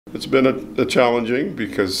It's been a challenging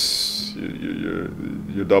because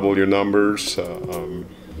you double your numbers.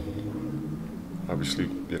 Obviously,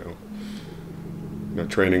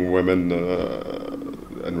 training women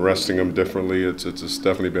and resting them differently. It's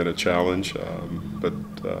definitely been a challenge. But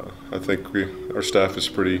I think our staff is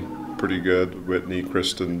pretty good. Whitney,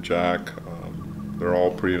 Kristen, Jack. They're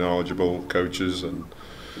all pretty knowledgeable coaches, and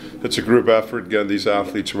it's a group effort getting these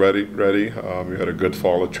athletes ready. We had a good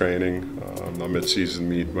fall of training. The mid-season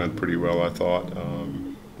meet went pretty well, I thought.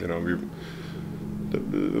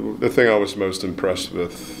 The thing I was most impressed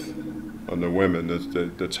with on the women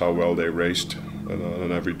that's how well they raced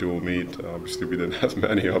on every dual meet. Obviously, we didn't have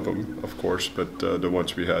many of them, of course, but the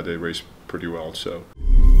ones we had, they raced pretty well. So.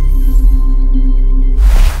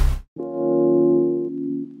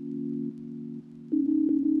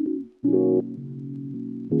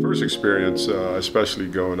 First experience, especially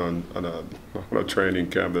going on a training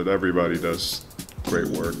camp, that everybody does great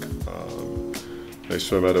work. They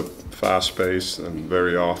swim at a fast pace and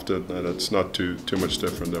very often, and it's not too much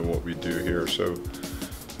different than what we do here. So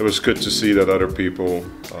it was good to see that other people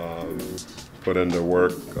put in the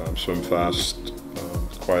work, swim fast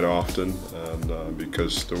quite often, and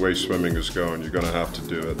because the way swimming is going, you're going to have to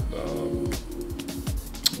do it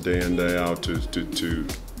day in, day out to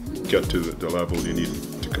get to the level you need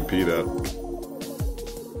to compete at.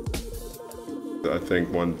 I think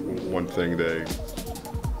one thing they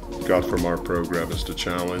got from our program is the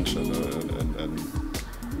challenge and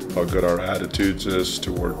how good our attitudes is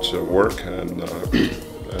towards work and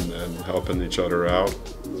helping each other out.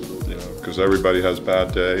 Because everybody has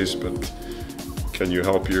bad days, but can you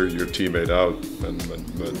help your teammate out when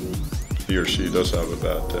he or she does have a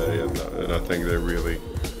bad day? And I think they really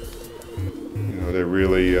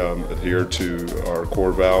adhere to our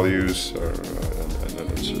core values, and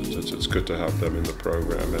it's good to have them in the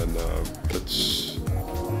program. And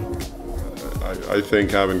I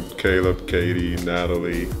think having Caleb, Katie,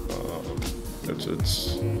 Natalie,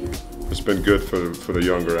 it's been good for the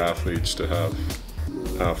younger athletes to have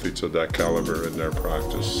athletes of that caliber in their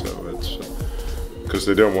practice. So it's because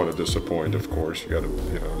they don't want to disappoint. Of course, you got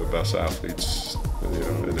the best athletes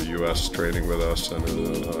in the U.S. training with us, and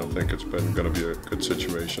I think it's been going to be a good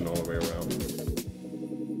situation all the way around.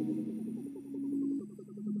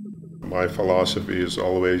 My philosophy is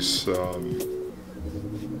always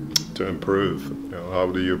to improve.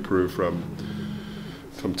 How do you improve from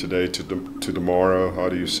today to tomorrow? How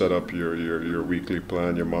do you set up your weekly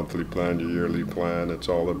plan, your monthly plan, your yearly plan? It's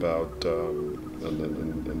all about,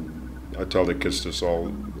 and I tell the kids this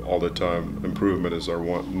all the time, improvement is our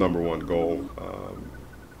number one goal.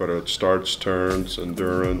 Whether it starts, turns,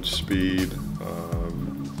 endurance, speed,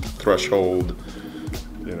 threshold,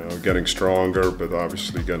 getting stronger, but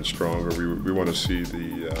obviously getting stronger. We want to see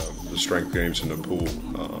the strength gains in the pool.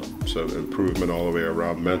 So improvement all the way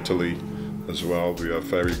around mentally as well. We have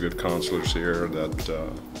very good counselors here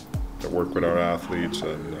that work with our athletes,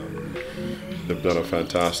 and they've done a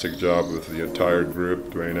fantastic job with the entire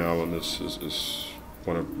group. Dwayne Allen is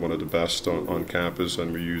one of the best on campus,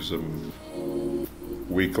 and we use them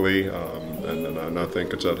weekly, and I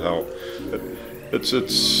think it's at help. It's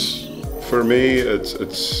for me, it's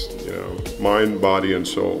mind, body, and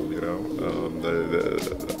soul.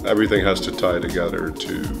 Everything has to tie together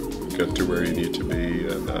to get to where you need to be,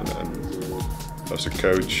 and as a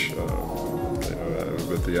coach,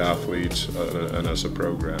 with the athletes, and as a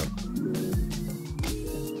program.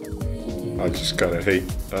 I just kind of hate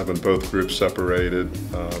having both groups separated.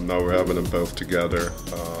 Now we're having them both together.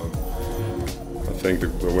 I think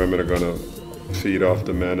the women are going to feed off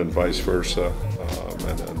the men and vice versa.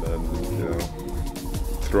 And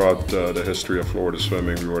throughout the history of Florida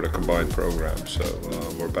swimming, we were a combined program. So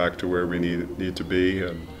we're back to where we need to be,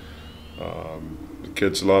 and the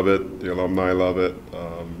kids love it, the alumni love it.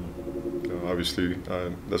 Obviously,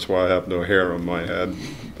 that's why I have no hair on my head.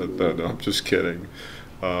 But no, I'm just kidding.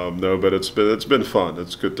 No, but it's been fun.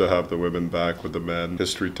 It's good to have the women back with the men.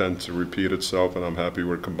 History tends to repeat itself, and I'm happy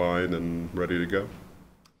we're combined and ready to go.